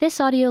This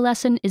audio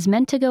lesson is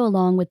meant to go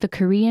along with the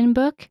Korean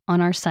book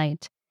on our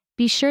site.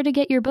 Be sure to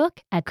get your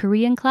book at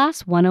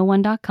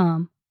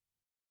koreanclass101.com.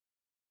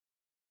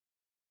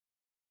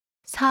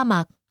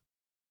 사막,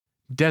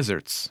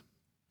 Deserts.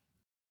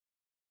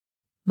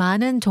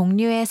 많은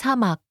종류의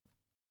사막.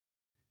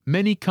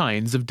 Many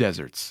kinds of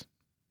deserts.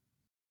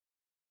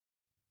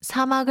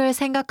 사막을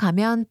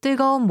생각하면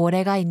뜨거운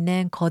모래가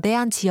있는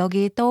거대한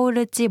지역이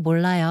떠오를지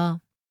몰라요.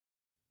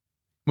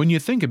 When you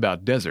think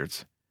about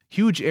deserts,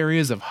 huge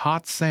areas of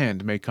hot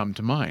sand may come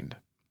to mind.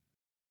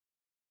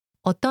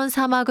 어떤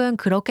사막은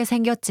그렇게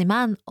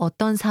생겼지만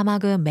어떤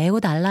사막은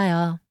매우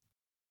달라요.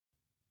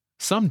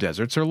 Some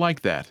deserts are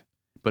like that,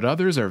 but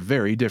others are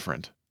very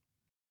different.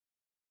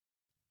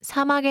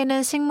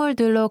 사막에는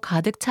식물들로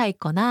가득 차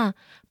있거나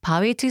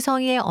바위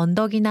투성이의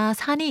언덕이나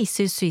산이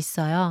있을 수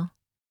있어요.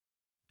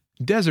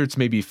 Deserts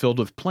may be filled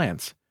with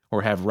plants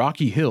or have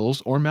rocky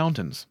hills or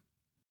mountains.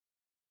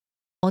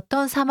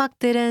 어떤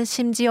사막들은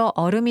심지어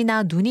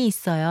얼음이나 눈이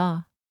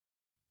있어요.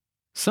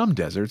 Some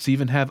deserts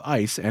even have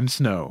ice and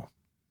snow.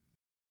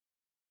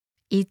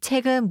 이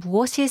책은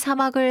무엇이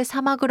사막을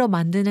사막으로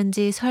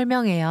만드는지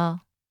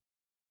설명해요.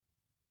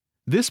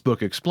 This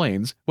book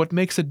explains what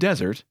makes a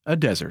desert a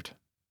desert.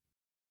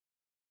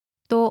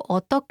 또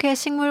어떻게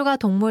식물과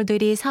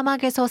동물들이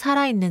사막에서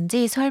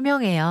살아있는지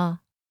설명해요.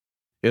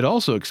 It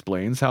also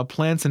explains how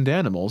plants and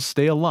animals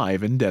stay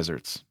alive in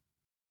deserts.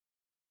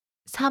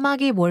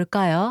 사막이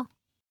뭘까요?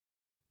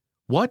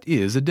 What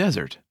is a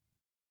desert?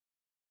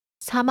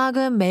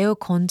 사막은 매우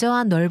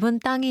건조한 넓은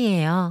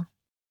땅이에요.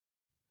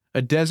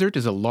 A desert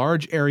is a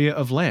large area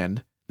of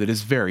land that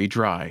is very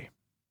dry.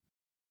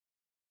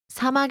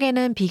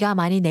 사막에는 비가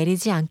많이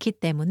내리지 않기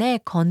때문에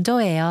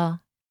건조해요.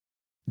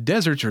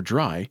 Deserts are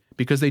dry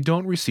because they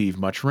don't receive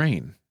much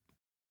rain.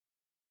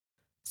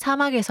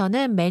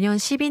 사막에서는 매년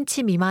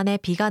 10인치 미만의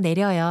비가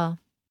내려요.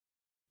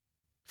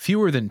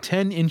 Fewer than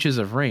 10 inches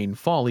of rain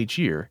fall each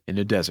year in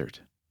a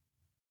desert.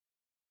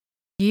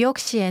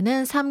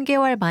 뉴욕시에는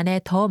 3개월 만에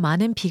더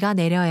많은 비가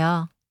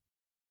내려요.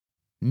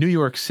 New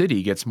York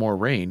City gets more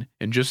rain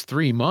in just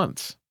 3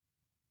 months.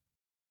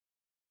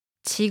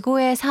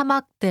 지구의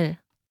사막들.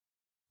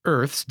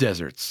 Earth's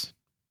deserts.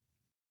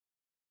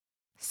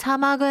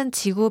 사막은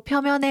지구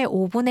표면의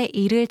 5분의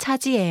 1을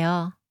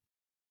차지해요.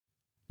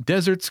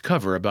 Deserts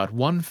cover about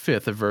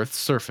 1/5 of Earth's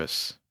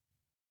surface.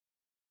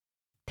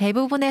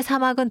 대부분의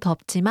사막은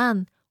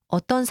덥지만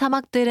어떤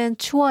사막들은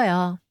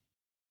추워요.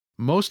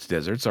 Most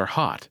deserts are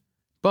hot,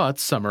 but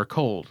some are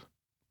cold.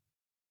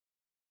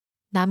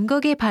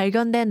 남극이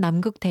발견된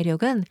남극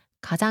대륙은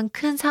가장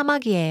큰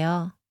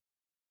사막이에요.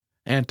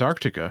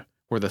 Antarctica,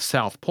 where the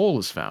South Pole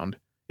is found,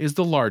 is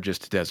the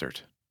largest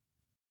desert.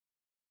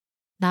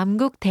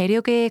 남극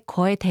대륙의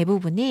거의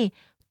대부분이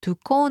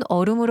두꺼운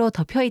얼음으로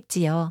덮여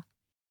있지요.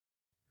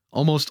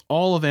 Almost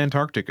all of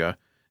Antarctica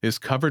is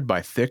covered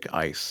by thick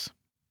ice.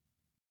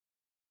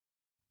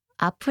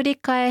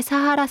 아프리카의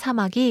사하라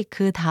사막이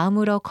그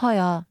다음으로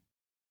커요.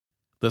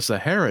 The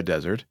Sahara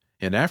Desert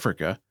in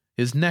Africa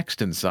is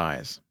next in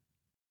size.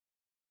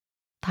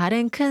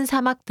 다른 큰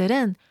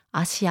사막들은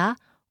아시아,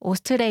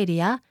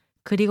 오스트레일리아,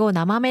 그리고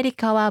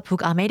남아메리카와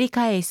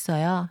북아메리카에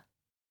있어요.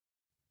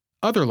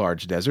 Other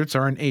large deserts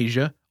are in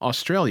Asia,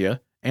 Australia,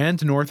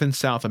 and North and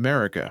South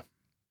America.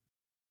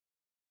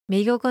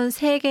 미국은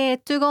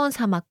 3개의 뜨거운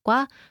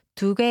사막과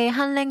 2개의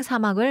한랭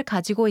사막을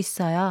가지고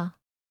있어요.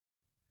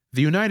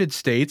 The United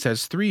States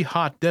has 3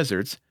 hot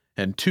deserts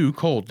and 2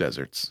 cold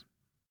deserts.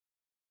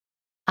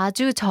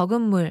 아주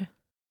적은 물.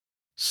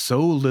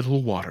 So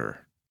little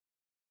water.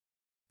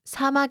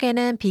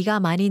 사막에는 비가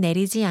많이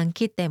내리지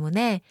않기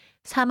때문에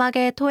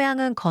사막의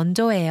토양은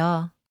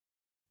건조해요.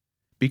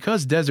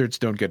 Because deserts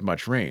don't get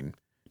much rain,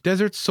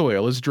 desert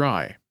soil is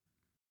dry.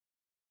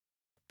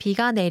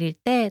 비가 내릴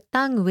때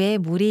땅 위에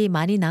물이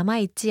많이 남아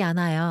있지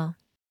않아요.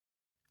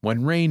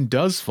 When rain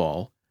does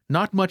fall,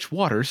 not much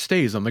water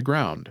stays on the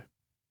ground.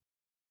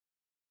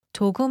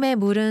 조금의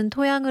물은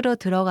토양으로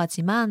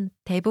들어가지만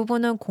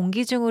대부분은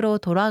공기 중으로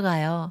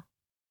돌아가요.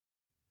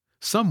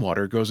 Some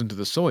water goes into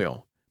the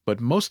soil,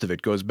 but most of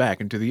it goes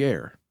back into the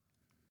air.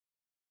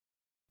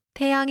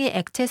 태양이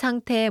액체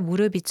상태에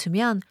물을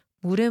비추면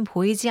물은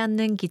보이지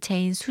않는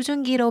기체인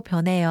수증기로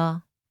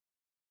변해요.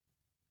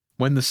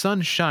 When the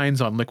sun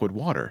shines on liquid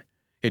water,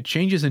 it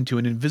changes into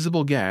an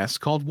invisible gas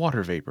called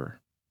water vapor.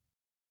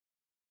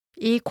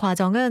 이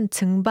과정은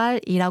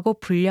증발이라고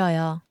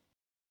불려요.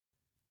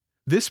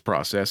 This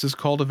process is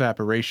called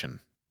evaporation.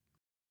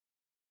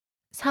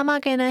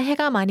 사막에는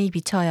해가 많이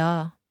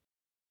비쳐요.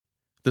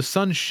 The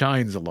sun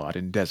shines a lot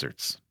in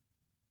deserts.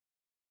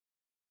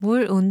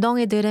 물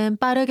운덩이들은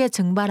빠르게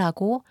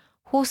증발하고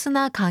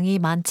호수나 강이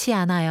많지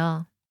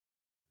않아요.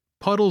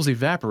 Puddles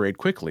evaporate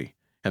quickly,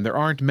 and there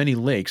aren't many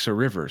lakes or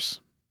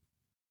rivers.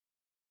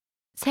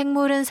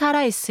 생물은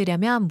살아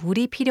있으려면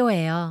물이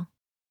필요해요.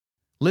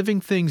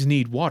 Living things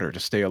need water to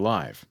stay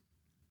alive.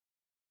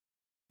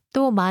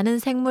 또 많은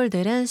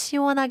생물들은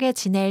시원하게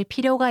지낼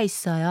필요가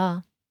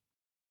있어요.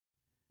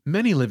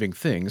 Many living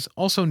things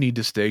also need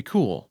to stay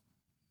cool.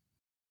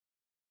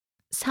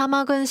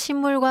 사막은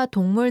식물과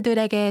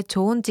동물들에게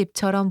좋은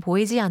집처럼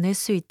보이지 않을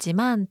수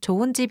있지만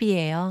좋은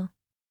집이에요.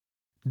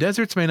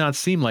 Deserts may not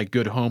seem like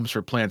good homes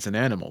for plants and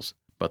animals,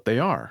 but they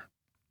are.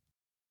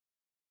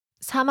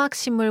 사막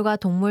식물과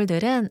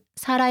동물들은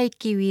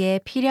살아있기 위해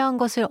필요한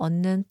것을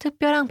얻는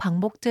특별한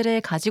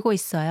방법들을 가지고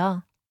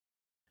있어요.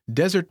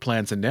 Desert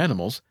plants and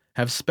animals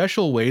have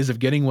special ways of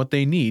getting what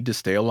they need to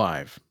stay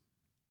alive.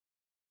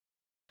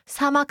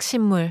 사막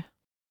식물.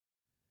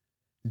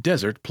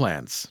 Desert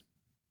plants.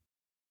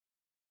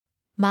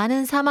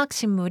 많은 사막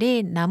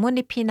식물이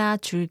나뭇잎이나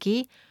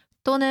줄기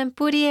또는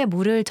뿌리에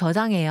물을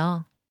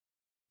저장해요.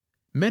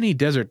 Many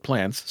desert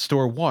plants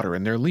store water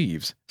in their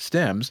leaves,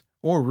 stems,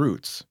 or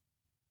roots.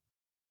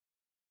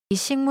 이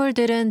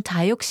식물들은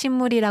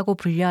다육식물이라고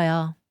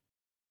불려요.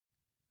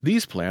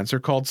 These plants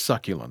are called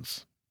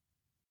succulents.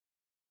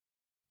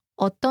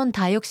 어떤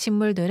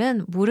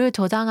다육식물들은 물을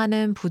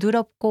저장하는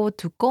부드럽고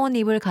두꺼운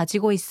잎을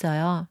가지고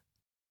있어요.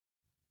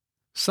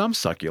 Some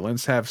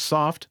succulents have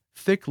soft,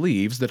 thick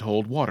leaves that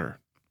hold water.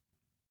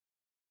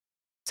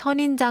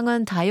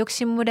 선인장은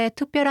다육식물의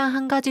특별한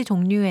한 가지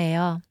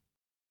종류예요.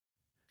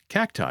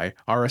 Cacti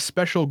are a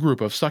special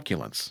group of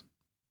succulents.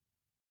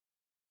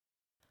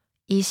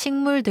 이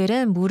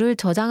식물들은 물을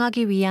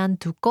저장하기 위한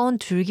두꺼운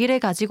줄기를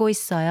가지고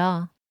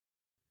있어요.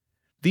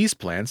 These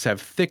plants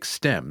have thick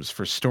stems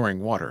for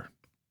storing water.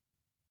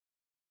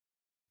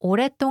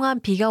 오랫동안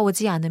비가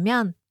오지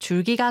않으면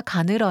줄기가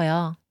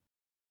가늘어요.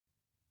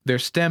 Their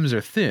stems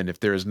are thin if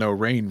there is no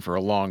rain for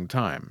a long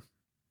time.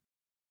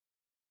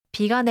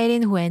 비가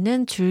내린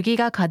후에는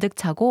줄기가 가득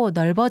차고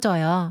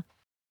넓어져요.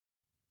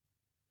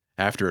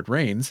 After it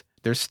rains,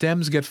 their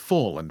stems get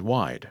full and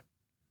wide.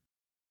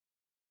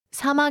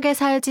 사막에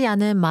살지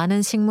않은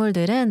많은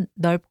식물들은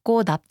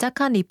넓고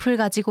납작한 잎을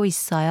가지고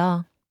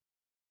있어요.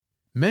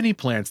 Many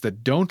plants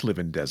that don't live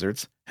in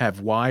deserts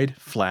have wide,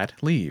 flat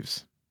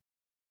leaves.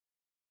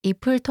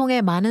 잎을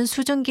통해 많은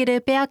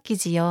수증기를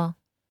빼앗기지요.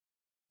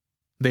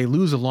 They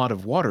lose a lot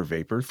of water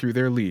vapor through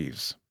their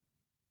leaves.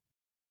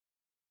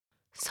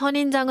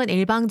 선인장은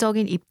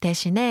일방적인 잎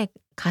대신에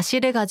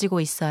가시를 가지고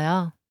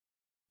있어요.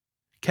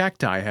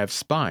 Cacti have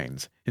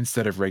spines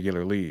instead of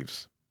regular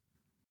leaves.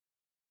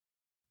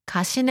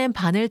 가시는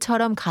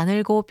바늘처럼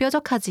가늘고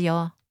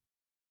뾰족하지요.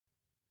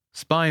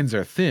 Spines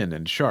are thin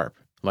and sharp,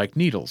 like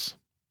needles.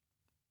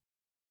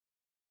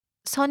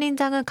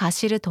 선인장은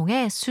가시를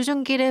통해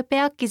수증기를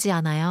빼앗기지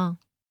않아요.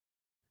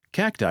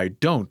 Cacti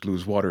don't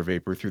lose water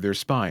vapor through their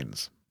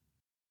spines.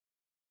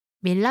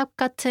 밀랍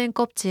같은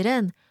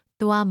껍질은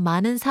또한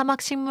많은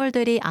사막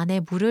식물들이 안에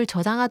물을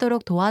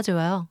저장하도록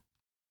도와줘요.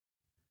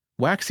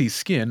 Waxy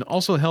skin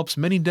also helps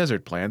many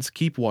desert plants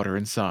keep water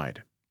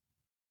inside.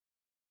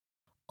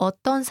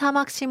 어떤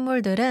사막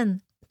식물들은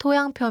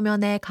토양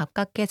표면에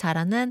가깝게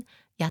자라는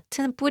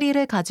얕은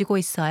뿌리를 가지고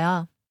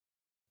있어요.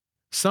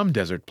 Some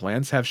desert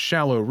plants have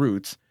shallow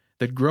roots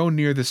that grow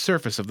near the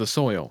surface of the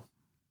soil.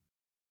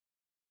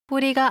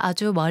 뿌리가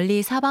아주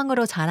멀리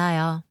사방으로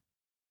자라요.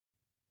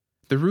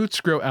 The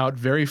roots grow out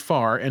very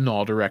far in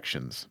all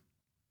directions.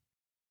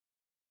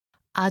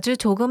 아주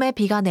조금의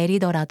비가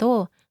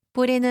내리더라도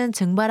뿌리는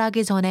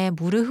증발하기 전에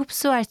물을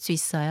흡수할 수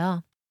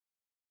있어요.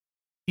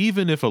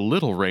 Even if a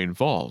little rain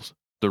falls,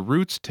 the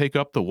roots take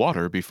up the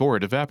water before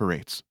it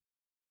evaporates.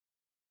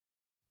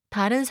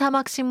 다른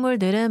사막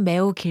식물들은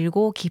매우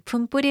길고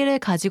깊은 뿌리를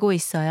가지고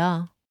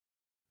있어요.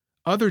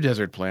 Other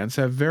desert plants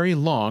have very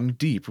long,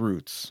 deep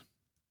roots.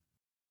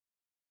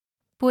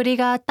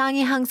 뿌리가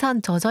땅이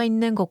항상 젖어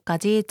있는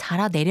곳까지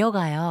자라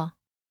내려가요.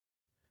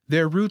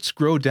 Their roots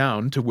grow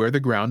down to where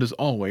the ground is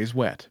always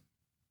wet.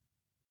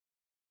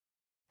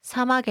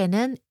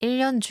 사막에는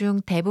 1년 중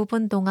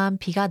대부분 동안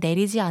비가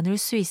내리지 않을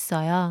수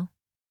있어요.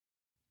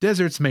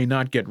 Deserts may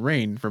not get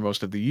rain for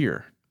most of the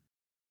year.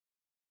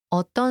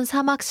 어떤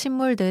사막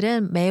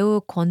식물들은 매우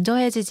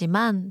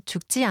건조해지지만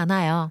죽지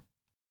않아요.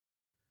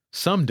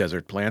 Some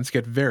desert plants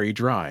get very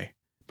dry,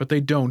 but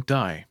they don't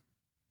die.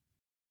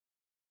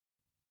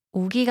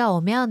 우기가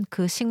오면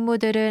그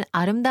식물들은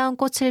아름다운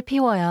꽃을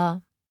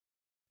피워요.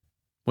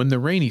 When the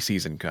rainy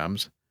season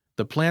comes,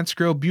 the plants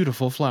grow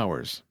beautiful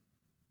flowers.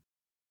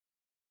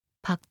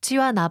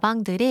 박쥐와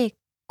나방들이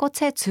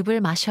꽃의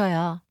즙을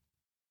마셔요.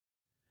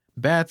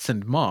 Bats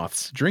and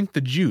moths drink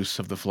the juice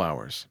of the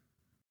flowers.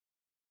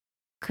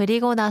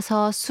 그리고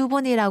나서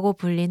수분이라고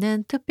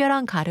불리는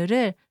특별한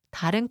가루를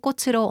다른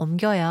꽃으로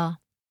옮겨요.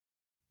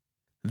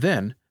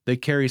 Then they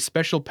carry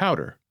special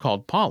powder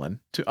called pollen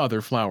to other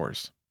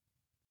flowers.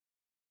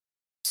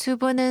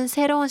 수분은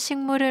새로운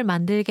식물을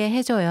만들게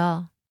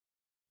해줘요.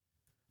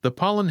 The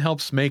pollen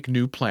helps make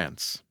new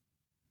plants.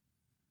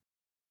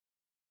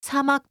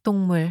 사막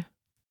동물.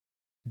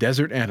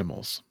 Desert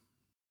animals.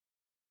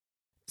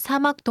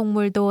 사막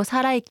동물도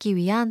살아있기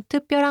위한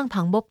특별한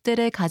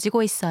방법들을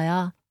가지고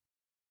있어요.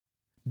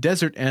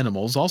 Desert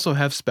animals also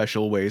have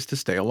special ways to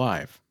stay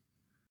alive.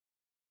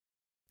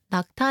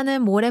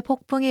 낙타는 모래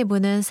폭풍이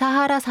부는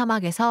사하라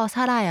사막에서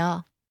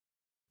살아요.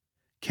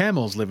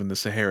 Camels live in the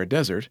Sahara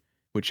Desert,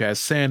 which has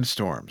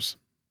sandstorms.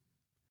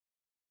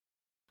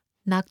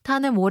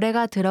 낙타는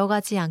모래가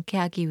들어가지 않게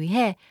하기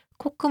위해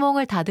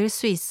콧구멍을 닫을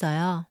수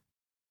있어요.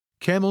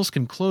 Camels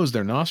can close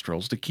their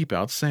nostrils to keep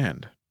out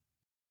sand.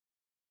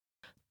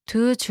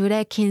 두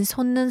줄의 긴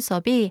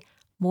속눈썹이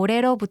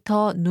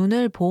모래로부터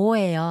눈을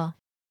보호해요.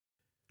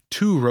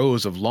 2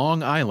 rows of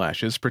long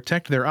eyelashes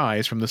protect their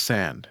eyes from the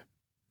sand.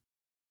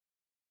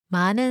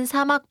 많은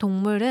사막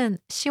동물은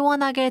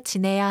시원하게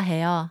지내야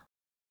해요.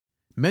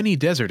 Many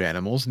desert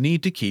animals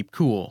need to keep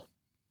cool.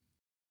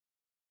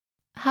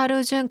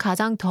 하루 중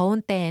가장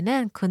더운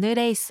때에는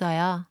그늘에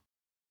있어요.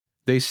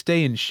 They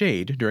stay in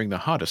shade during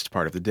the hottest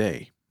part of the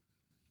day.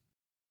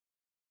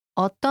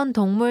 어떤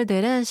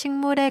동물들은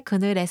식물의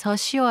그늘에서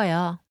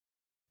쉬어요.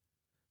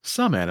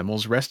 Some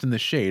animals rest in the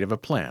shade of a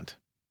plant.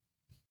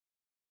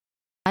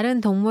 다른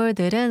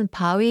동물들은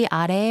바위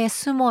아래에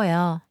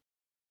숨어요.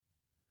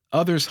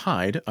 Others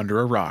hide under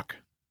a rock.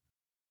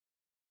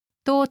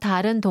 또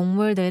다른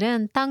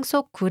동물들은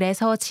땅속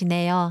굴에서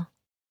지내요.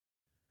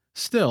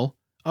 Still,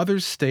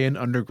 others stay in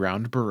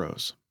underground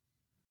burrows.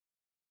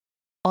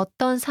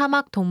 어떤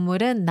사막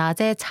동물은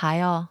낮에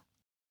자요.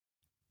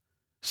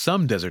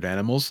 Some desert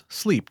animals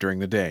sleep during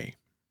the day.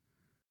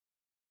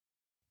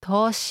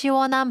 더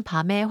시원한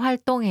밤에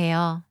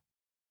활동해요.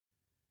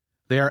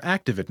 They are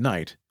active at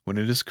night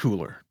when it is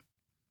cooler.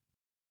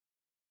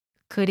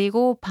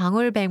 그리고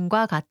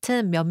방울뱀과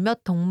같은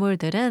몇몇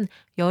동물들은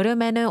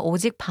여름에는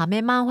오직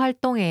밤에만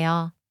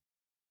활동해요.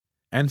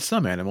 And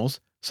some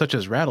animals, such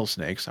as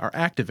rattlesnakes, are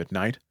active at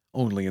night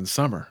only in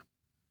summer.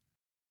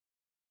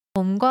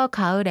 봄과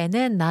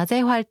가을에는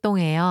낮에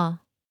활동해요.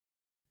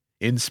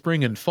 In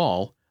spring and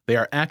fall, they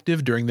are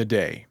active during the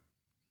day.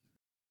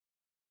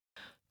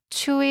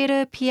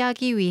 추위를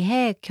피하기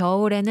위해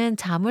겨울에는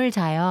잠을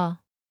자요.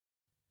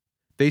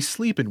 They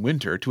sleep in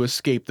winter to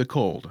escape the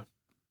cold.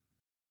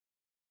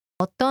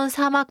 어떤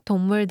사막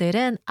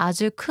동물들은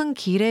아주 큰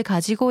귀를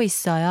가지고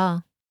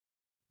있어요.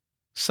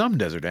 Some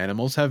desert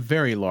animals have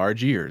very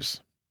large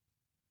ears.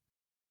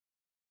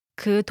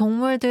 그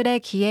동물들의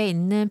귀에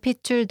있는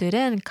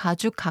핏줄들은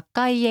가죽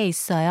가까이에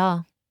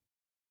있어요.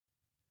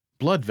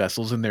 Blood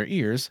vessels in their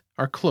ears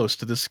are close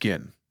to the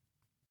skin.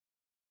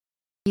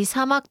 이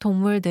사막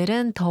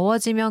동물들은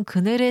더워지면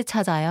그늘을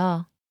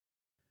찾아요.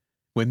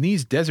 When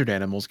these desert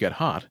animals get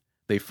hot,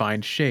 they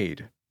find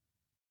shade.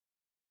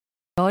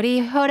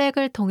 열이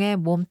혈액을 통해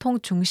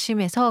몸통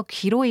중심에서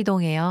귀로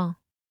이동해요.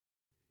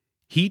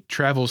 Heat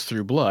travels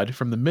through blood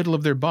from the middle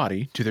of their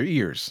body to their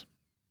ears.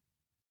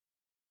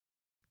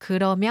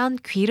 그러면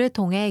귀를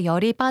통해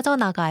열이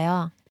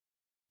빠져나가요.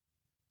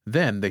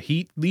 Then the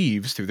heat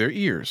leaves through their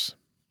ears.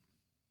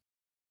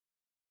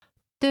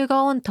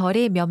 뜨거운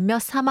털이 몇몇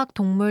사막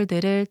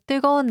동물들을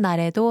뜨거운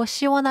날에도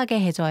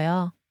시원하게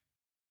해줘요.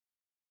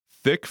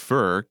 Thick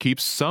fur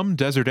keeps some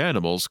desert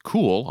animals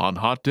cool on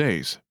hot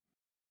days.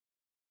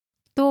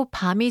 또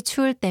밤이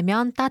추울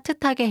때면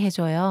따뜻하게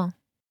해줘요.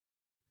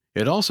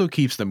 It also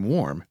keeps them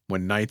warm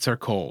when nights are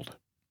cold.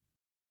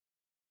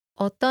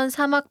 어떤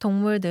사막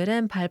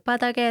동물들은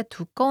발바닥에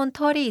두꺼운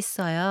털이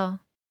있어요.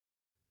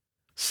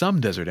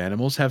 Some desert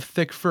animals have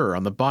thick fur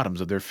on the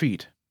bottoms of their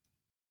feet.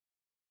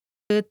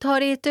 그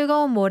털이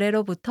뜨거운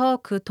모래로부터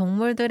그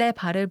동물들의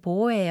발을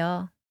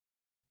보호해요.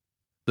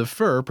 The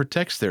fur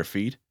protects their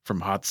feet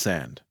from hot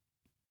sand.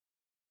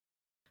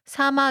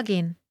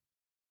 사막인.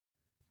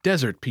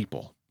 Desert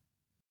people.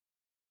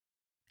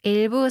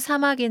 일부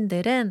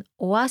사막인들은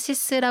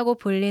오아시스라고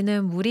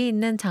불리는 물이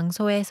있는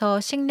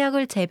장소에서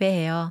식량을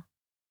재배해요.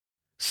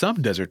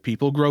 Some desert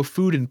people grow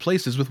food in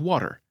places with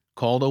water,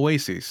 called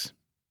oases.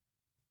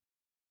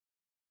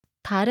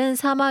 다른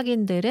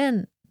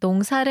사막인들은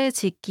농사를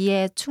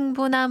짓기에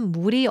충분한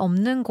물이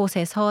없는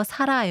곳에서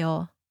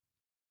살아요.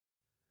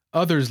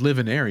 Others live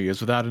in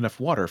areas without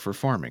enough water for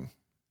farming.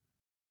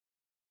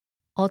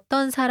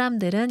 어떤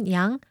사람들은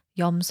양,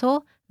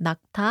 염소,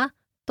 낙타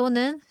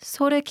또는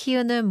소를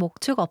키우는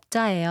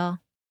목축업자예요.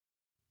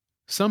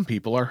 Some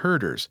people are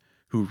herders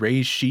who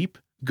raise sheep,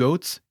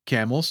 goats,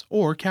 camels,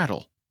 or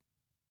cattle.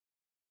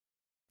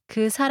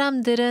 그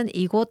사람들은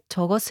이곳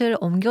저곳을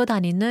옮겨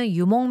다니는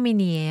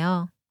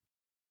유목민이에요.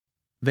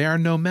 They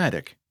are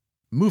nomadic,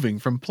 moving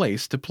from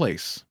place to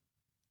place.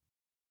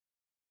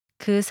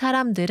 그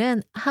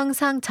사람들은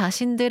항상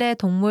자신들의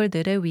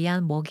동물들을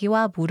위한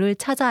먹이와 물을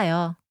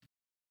찾아요.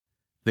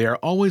 They are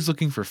always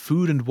looking for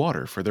food and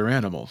water for their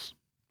animals.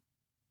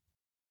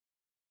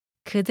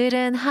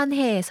 그들은 한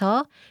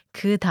해에서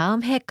그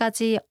다음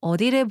해까지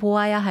어디를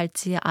보아야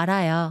할지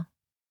알아요.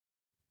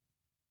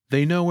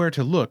 They know where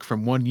to look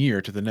from one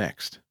year to the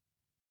next.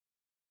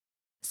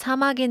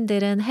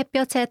 사막인들은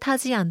햇볕에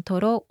타지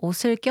않도록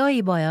옷을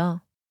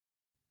껴입어요.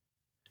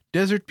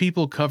 Desert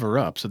people cover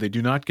up so they do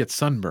not get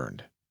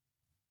sunburned.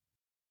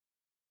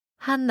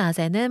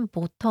 한낮에는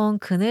보통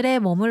그늘에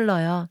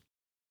머물러요.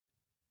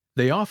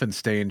 They often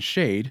stay in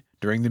shade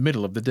during the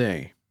middle of the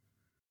day.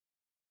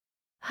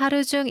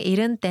 하루 중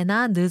이른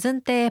때나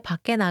늦은 때에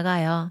밖에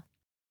나가요.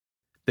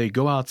 They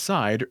go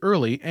outside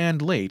early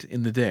and late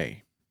in the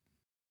day.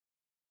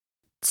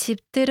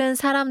 집들은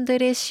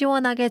사람들이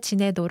시원하게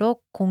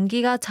지내도록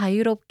공기가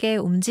자유롭게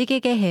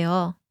움직이게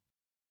해요.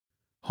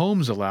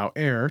 Homes allow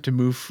air to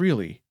move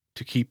freely,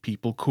 to keep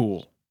people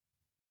cool.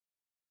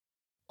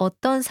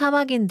 어떤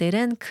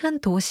사막인들은 큰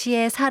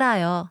도시에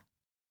살아요.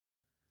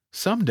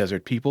 Some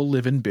desert people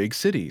live in big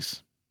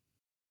cities.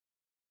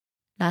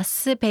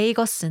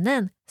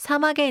 라스베이거스는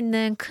사막에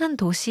있는 큰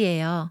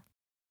도시예요.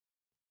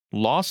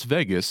 Las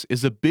Vegas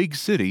is a big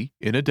city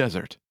in a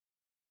desert.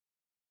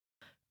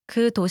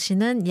 그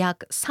도시는 약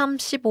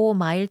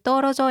 35마일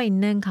떨어져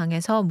있는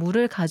강에서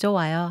물을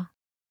가져와요.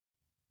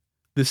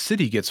 The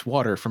city gets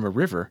water from a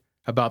river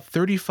about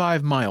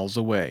 35 miles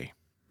away.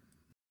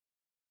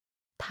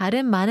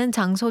 다른 많은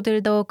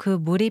장소들도 그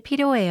물이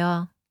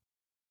필요해요.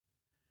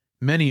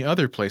 Many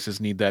other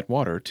places need that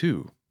water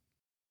too.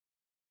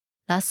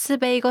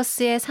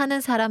 라스베이거스에 사는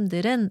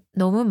사람들은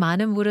너무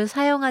많은 물을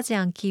사용하지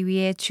않기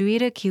위해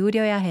주의를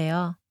기울여야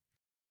해요.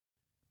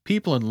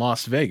 People in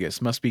Las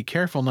Vegas must be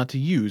careful not to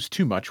use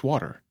too much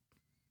water.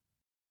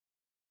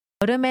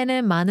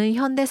 여름에는 많은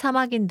현대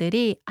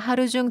사막인들이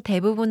하루 중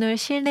대부분을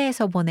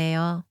실내에서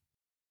보내요.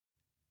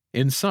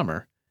 In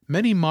summer,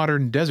 many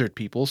modern desert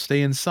people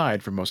stay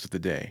inside for most of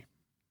the day.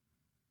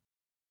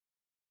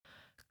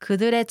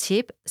 그들의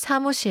집,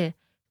 사무실,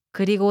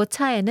 그리고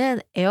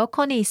차에는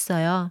에어컨이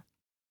있어요.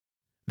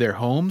 Their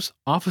homes,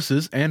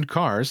 offices, and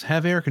cars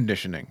have air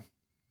conditioning.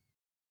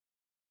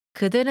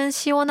 그들은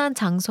시원한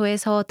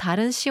장소에서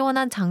다른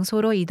시원한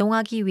장소로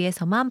이동하기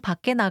위해서만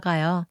밖에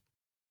나가요.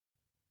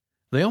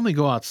 They only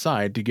go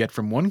outside to get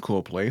from one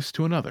cool place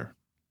to another.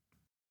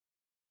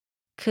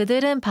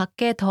 그들은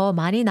밖에 더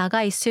많이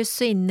나가 있을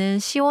수 있는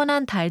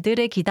시원한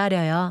달들을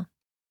기다려요.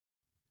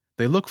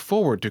 They look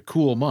forward to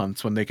cool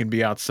months when they can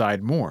be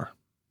outside more.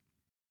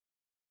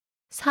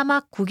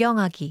 사막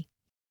구경하기.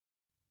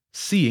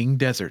 Seeing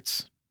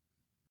deserts.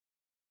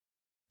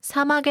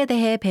 사막에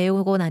대해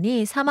배우고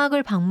나니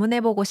사막을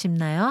방문해 보고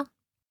싶나요?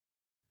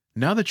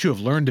 Now that you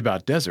have learned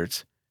about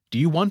deserts, do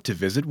you want to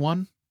visit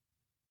one?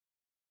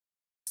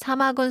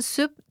 사막은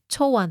숲,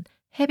 초원,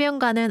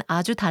 해변과는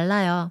아주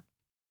달라요.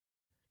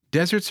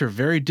 Deserts are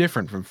very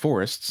different from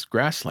forests,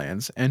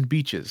 grasslands, and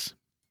beaches.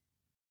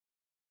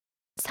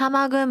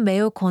 사막은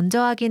매우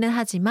건조하기는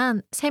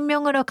하지만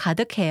생명으로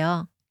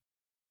가득해요.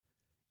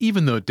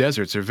 Even though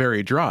deserts are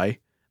very dry,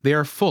 they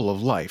are full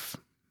of life.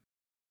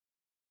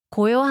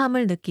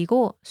 고요함을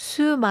느끼고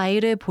수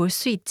마일을 볼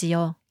수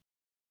있지요.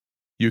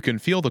 You can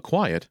feel the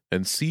quiet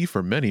and see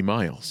for many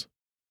miles.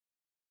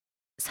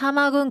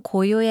 사막은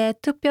고요의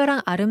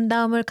특별한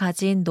아름다움을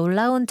가진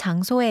놀라운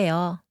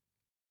장소예요.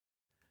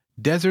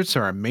 Deserts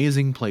are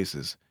amazing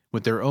places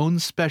with their own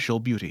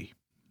special beauty.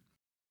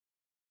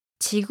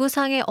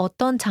 지구상의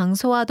어떤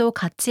장소와도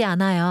같지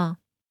않아요.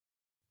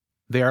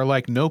 They are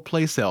like no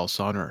place else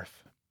on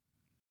earth.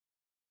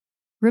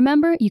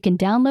 Remember, you can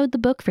download the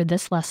book for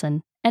this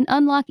lesson and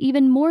unlock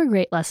even more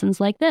great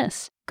lessons like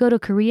this. Go to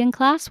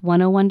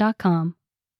KoreanClass101.com.